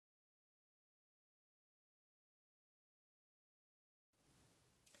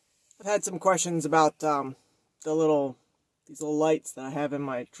I've had some questions about these little lights that I have in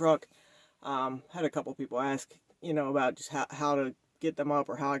my truck. Had a couple people ask, about just how to get them up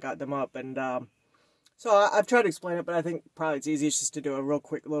or how I got them up, and so I've tried to explain it, but I think probably it's easiest just to do a real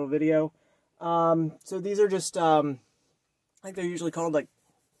quick little video. So these are just, I think they're usually called like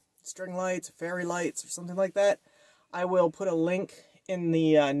string lights, fairy lights, or something like that. I will put a link in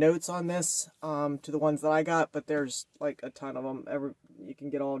the notes on this to the ones that I got, but there's like a ton of them. You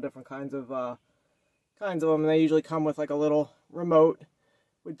can get all different kinds of them. And they usually come with like a little remote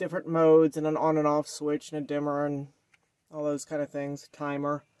with different modes and an on and off switch and a dimmer and all those kind of things,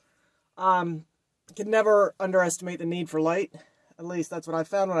 timer. You can never underestimate the need for light. At least that's what I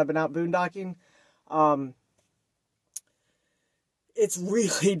found when I've been out boondocking. It's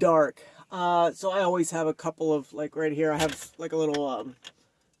really dark. So I always have a couple of, like right here, I have like a little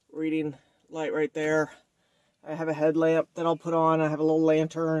reading light right there. I have a headlamp that I'll put on. I have a little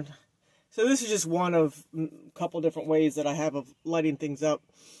lantern. So this is just one of a couple different ways that I have of lighting things up,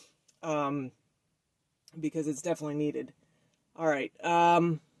 because it's definitely needed. All right,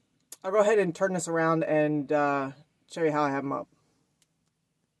 I'll go ahead and turn this around and show you how I have them up.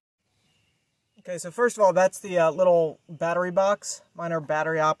 Okay, so first of all, that's the little battery box. Mine are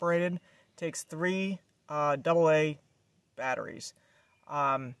battery operated. Takes 3 AA batteries.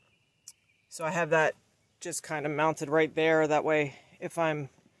 So I have that just kind of mounted right there. That way, if I'm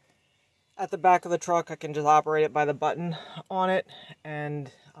at the back of the truck, I can just operate it by the button on it.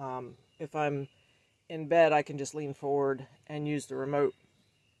 And if I'm in bed, I can just lean forward and use the remote.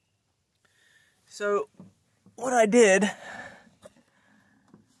 So what I did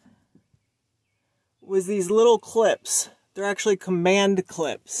was these little clips. They're actually command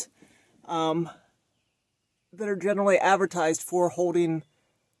clips that are generally advertised for holding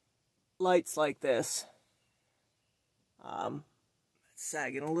lights like this.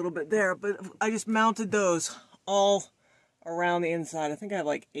 Sagging a little bit there, but I just mounted those all around the inside. I think I have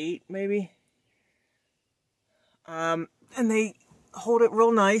like 8 maybe. And they hold it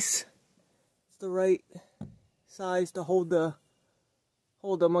real nice. It's the right size to hold them.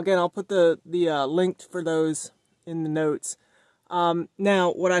 Again, I'll put the link for those in the notes.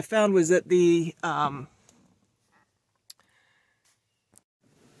 Now, what I found was that the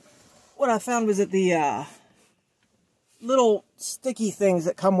little sticky things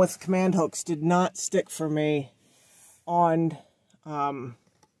that come with command hooks did not stick for me on the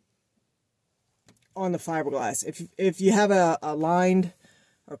fiberglass. If you have a lined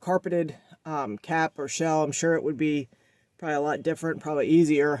or carpeted cap or shell, I'm sure it would be probably a lot different, probably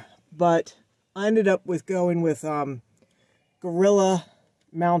easier. But I ended up going with Gorilla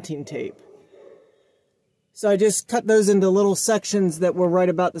mounting tape. So I just cut those into little sections that were right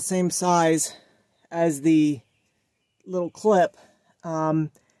about the same size as the little clip, and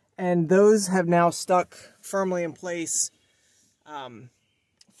those have now stuck firmly in place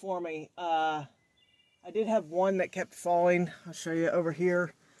for me. I did have one that kept falling. I'll show you over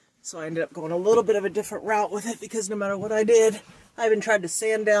here. So I ended up going a little bit of a different route with it, because no matter what I did, I even tried to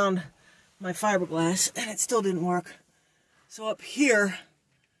sand down my fiberglass and it still didn't work. So up here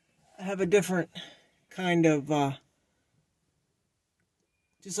I have a different kind of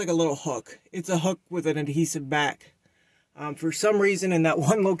just like a little hook. It's a hook with an adhesive back. For some reason in that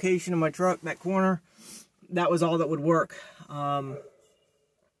one location in my truck, that corner, that was all that would work. I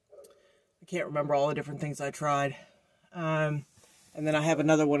can't remember all the different things I tried. And then I have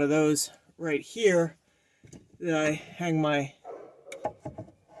another one of those right here that I hang my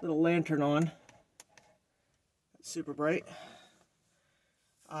little lantern on. It's super bright.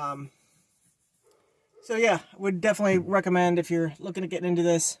 So yeah, I would definitely recommend, if you're looking at getting into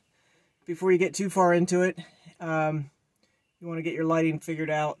this, before you get too far into it, you want to get your lighting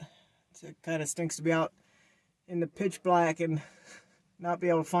figured out. It kind of stinks to be out in the pitch black and not be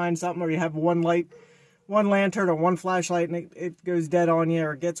able to find something, or you have one lantern or one flashlight and it goes dead on you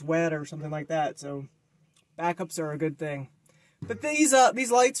or gets wet or something like that. So backups are a good thing. But these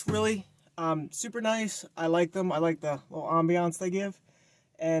lights really super nice. I like them. I like the little ambiance they give,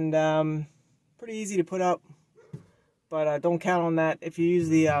 and pretty easy to put up. But don't count on that if you use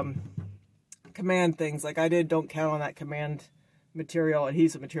the command things like I did. Don't count on that command material,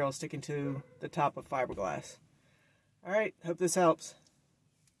 adhesive material, sticking to the top of fiberglass. All right, hope this helps.